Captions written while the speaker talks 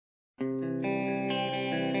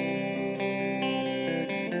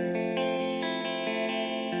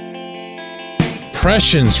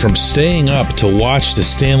impressions from staying up to watch the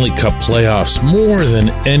Stanley Cup playoffs more than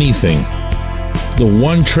anything, the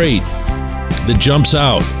one trait that jumps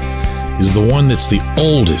out is the one that's the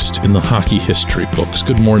oldest in the hockey history books.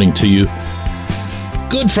 Good morning to you.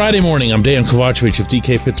 Good Friday morning. I'm Dan Kovacevic of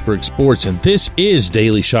DK Pittsburgh Sports, and this is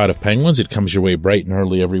Daily Shot of Penguins. It comes your way bright and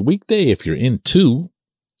early every weekday if you're into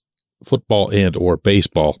football and or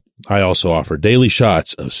baseball. I also offer daily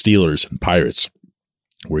shots of Steelers and Pirates,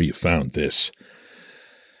 where you found this.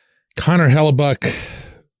 Connor Hellebuck,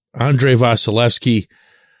 Andrei Vasilevsky,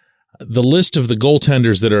 the list of the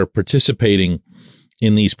goaltenders that are participating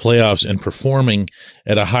in these playoffs and performing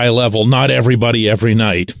at a high level, not everybody every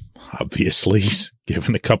night, obviously,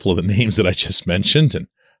 given a couple of the names that I just mentioned and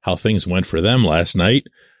how things went for them last night.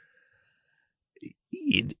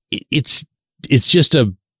 It's just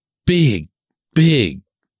a big,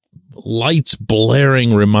 lights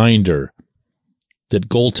blaring reminder that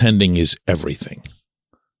goaltending is everything,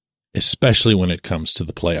 especially when it comes to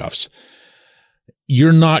the playoffs.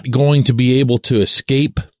 You're not going to be able to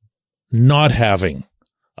escape not having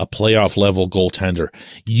a playoff level goaltender.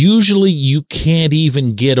 Usually you can't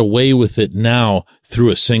even get away with it now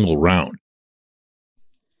through a single round.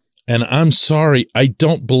 And I'm sorry, I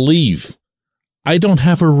don't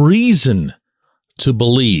have a reason to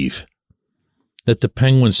believe that the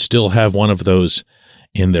Penguins still have one of those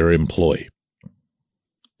in their employ.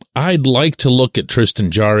 I'd like to look at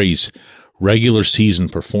Tristan Jarry's regular season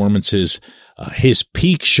performances, his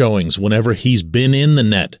peak showings whenever he's been in the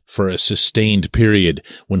net for a sustained period,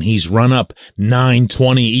 when he's run up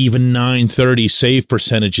 920, even 930 save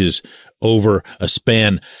percentages over a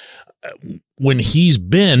span, when he's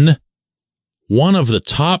been one of the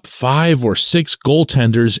top 5 or 6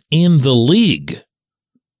 goaltenders in the league,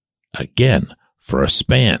 again, for a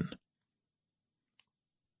span.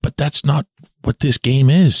 But that's not what this game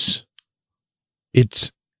is.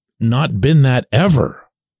 It's not been that ever,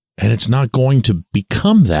 and it's not going to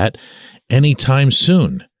become that anytime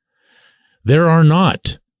soon. There are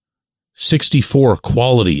not 64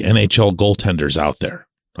 quality NHL goaltenders out there,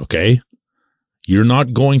 okay? You're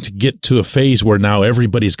not going to get to a phase where now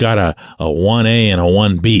everybody's got a 1A and a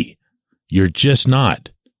 1B. You're just not.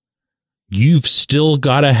 You've still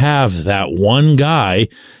got to have that one guy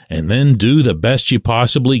and then do the best you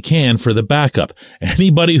possibly can for the backup.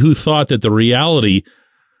 Anybody who thought that the reality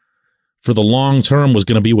for the long term was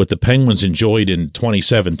going to be what the Penguins enjoyed in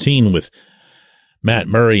 2017 with Matt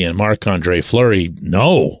Murray and Marc-Andre Fleury,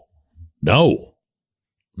 no.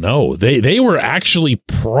 They were actually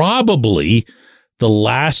probably the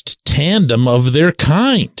last tandem of their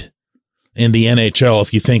kind in the NHL,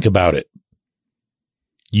 if you think about it.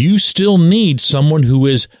 You still need someone who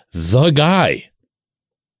is the guy.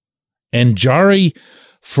 And Jarry,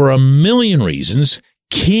 for a million reasons,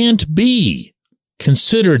 can't be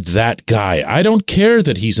considered that guy. I don't care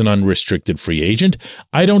that he's an unrestricted free agent.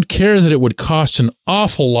 I don't care that it would cost an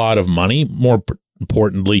awful lot of money, more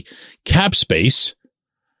importantly, cap space,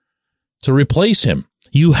 to replace him.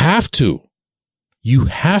 You have to. You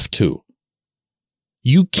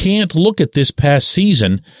can't look at this past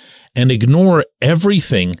season and ignore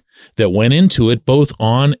everything that went into it, both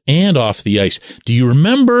on and off the ice. Do you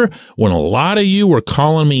remember when a lot of you were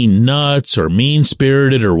calling me nuts or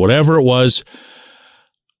mean-spirited or whatever it was,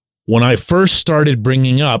 when I first started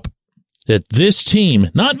bringing up that this team,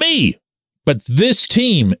 not me, but this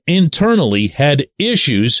team internally had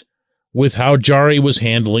issues with how Jarry was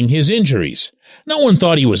handling his injuries? No one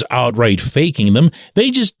thought he was outright faking them.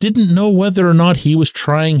 They just didn't know whether or not he was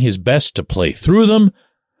trying his best to play through them,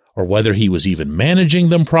 or whether he was even managing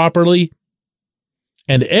them properly.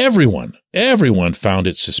 And everyone found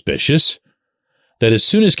it suspicious that as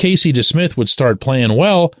soon as Casey DeSmith would start playing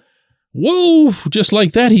well, whoa, just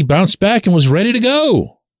like that, he bounced back and was ready to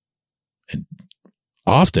go. And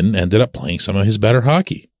often ended up playing some of his better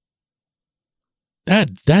hockey.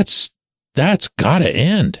 That's got to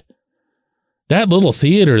end. That little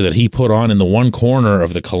theater that he put on in the one corner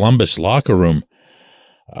of the Columbus locker room,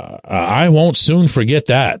 I won't soon forget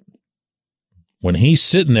that. When he's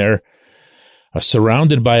sitting there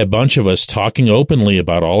surrounded by a bunch of us talking openly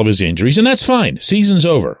about all of his injuries, and that's fine. Season's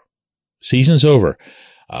over.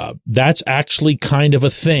 That's actually kind of a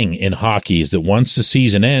thing in hockey, is that once the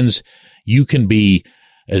season ends, you can be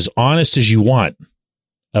as honest as you want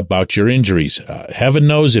about your injuries. Heaven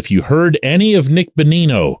knows if you heard any of Nick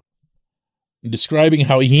Bonino describing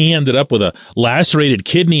how he ended up with a lacerated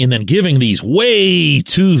kidney and then giving these way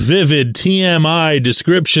too vivid TMI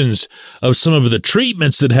descriptions of some of the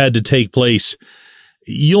treatments that had to take place,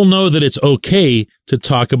 you'll know that it's okay to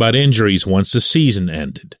talk about injuries once the season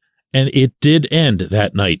ended. And it did end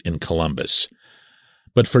that night in Columbus.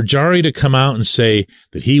 But for Jarry to come out and say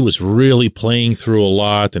that he was really playing through a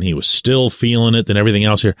lot and he was still feeling it and everything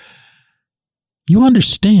else here, you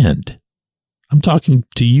understand. I'm talking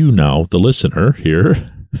to you now, the listener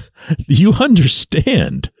here. You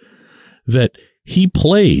understand that he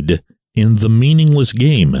played in the meaningless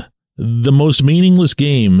game, the most meaningless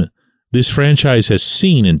game this franchise has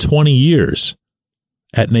seen in 20 years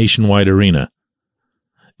at Nationwide Arena.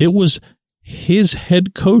 It was his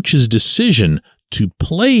head coach's decision to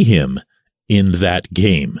play him in that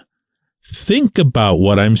game. Think about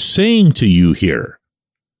what I'm saying to you here.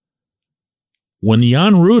 When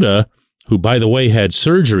Jan Ruda, who, by the way, had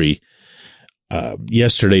surgery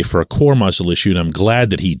yesterday for a core muscle issue, and I'm glad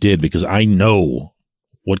that he did because I know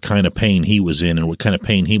what kind of pain he was in and what kind of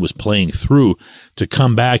pain he was playing through to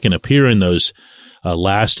come back and appear in those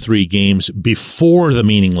last 3 games before the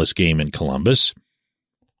meaningless game in Columbus.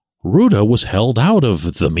 Ruda was held out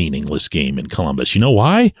of the meaningless game in Columbus. You know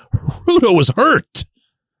why? Ruda was hurt.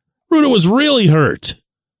 Ruda was really hurt.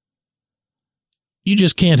 You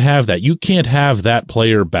just can't have that. You can't have that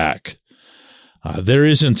player back. There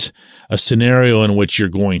isn't a scenario in which you're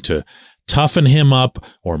going to toughen him up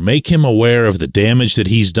or make him aware of the damage that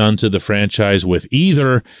he's done to the franchise with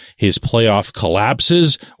either his playoff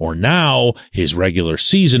collapses or now his regular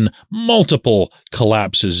season multiple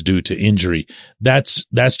collapses due to injury. That's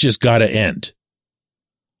just got to end.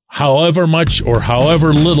 However much or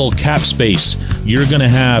however little cap space you're going to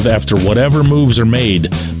have after whatever moves are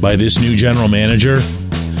made by this new general manager,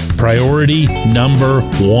 priority number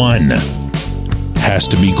 1 has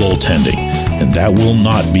to be goaltending. And that will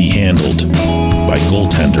not be handled by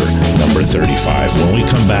goaltender number 35. When we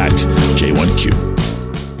come back, J1Q.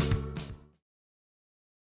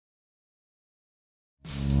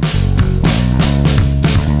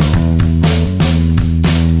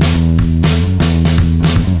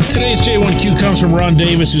 Today's J1Q comes from Ron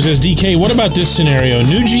Davis, who says, DK, what about this scenario?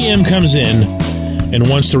 New GM comes in and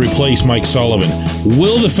wants to replace Mike Sullivan.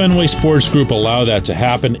 Will the Fenway Sports Group allow that to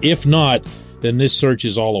happen? If not, then this search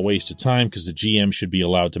is all a waste of time because the GM should be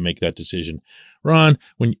allowed to make that decision. Ron,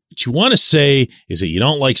 what you want to say is that you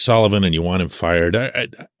don't like Sullivan and you want him fired.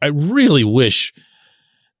 I really wish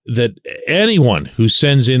that anyone who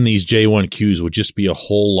sends in these J1Qs would just be a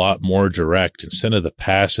whole lot more direct instead of the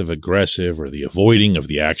passive-aggressive or the avoiding of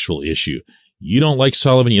the actual issue. You don't like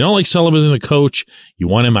Sullivan. You don't like Sullivan as a coach. You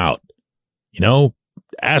want him out.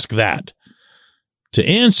 Ask that. To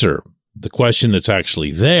answer the question that's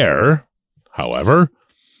actually there, however,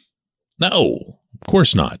 no, of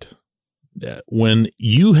course not. When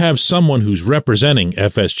you have someone who's representing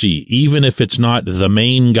FSG, even if it's not the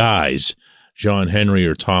main guys, John Henry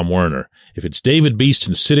or Tom Werner, if it's David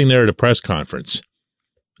Beeston sitting there at a press conference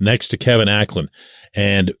next to Kevin Acklin,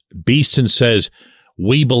 and Beeston says,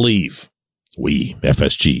 we, FSG,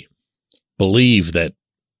 believe that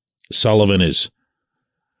Sullivan is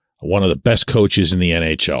one of the best coaches in the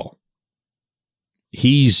NHL.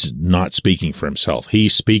 He's not speaking for himself.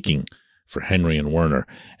 He's speaking for Henry and Werner.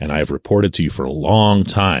 And I've reported to you for a long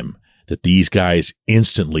time that these guys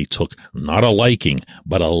instantly took not a liking,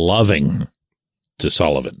 but a loving to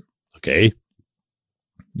Sullivan. Okay?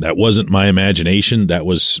 That wasn't my imagination. That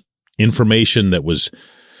was information that was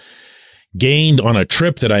gained on a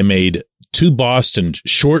trip that I made to Boston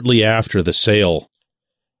shortly after the sale.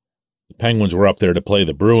 The Penguins were up there to play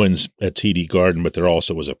the Bruins at TD Garden, but there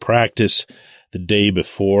also was a practice the day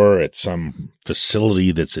before at some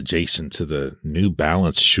facility that's adjacent to the New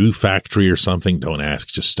Balance shoe factory or something. Don't ask,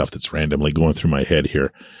 just stuff that's randomly going through my head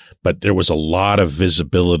here. But there was a lot of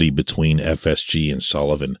visibility between FSG and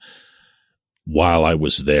Sullivan while I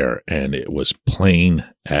was there, and it was plain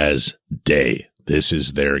as day. This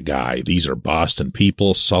is their guy. These are Boston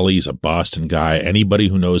people. Sully's a Boston guy. Anybody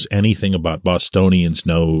who knows anything about Bostonians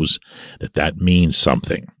knows that that means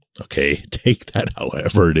something. Okay? Take that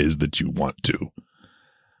however it is that you want to.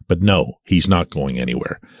 But no, he's not going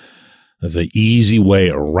anywhere. The easy way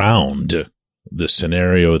around the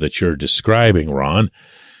scenario that you're describing, Ron,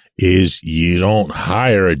 is you don't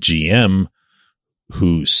hire a GM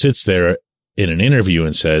who sits there in an interview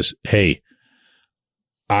and says, hey,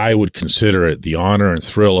 I would consider it the honor and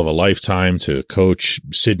thrill of a lifetime to coach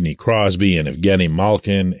Sidney Crosby and Evgeny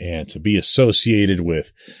Malkin and to be associated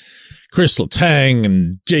with Chris Letang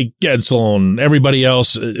and Jake Gensel and everybody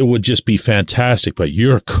else. It would just be fantastic. But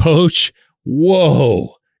your coach,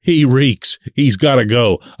 whoa, he reeks. He's got to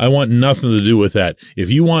go. I want nothing to do with that. If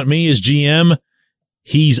you want me as GM,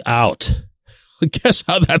 he's out. Guess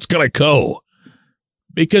how that's going to go?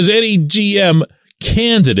 Because any GM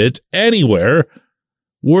candidate anywhere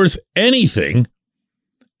worth anything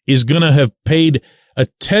is going to have paid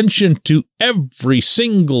attention to every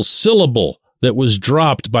single syllable that was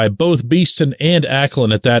dropped by both Beeston and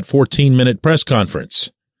Acklin at that 14-minute press conference.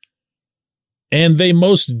 And they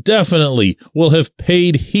most definitely will have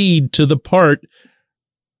paid heed to the part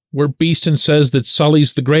where Beeston says that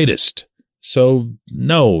Sully's the greatest. So,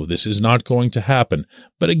 no, this is not going to happen.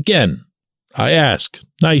 But again, I ask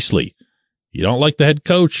nicely, you don't like the head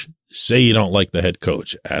coach? Say you don't like the head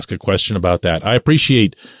coach. Ask a question about that. I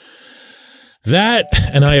appreciate that,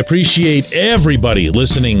 and I appreciate everybody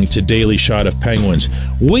listening to Daily Shot of Penguins.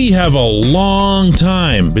 We have a long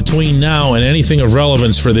time between now and anything of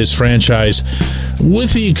relevance for this franchise,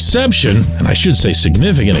 with the exception, and I should say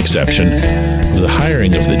significant exception, of the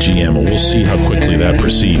hiring of the GM, and we'll see how quickly that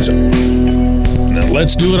proceeds. Now,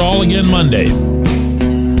 let's do it all again Monday.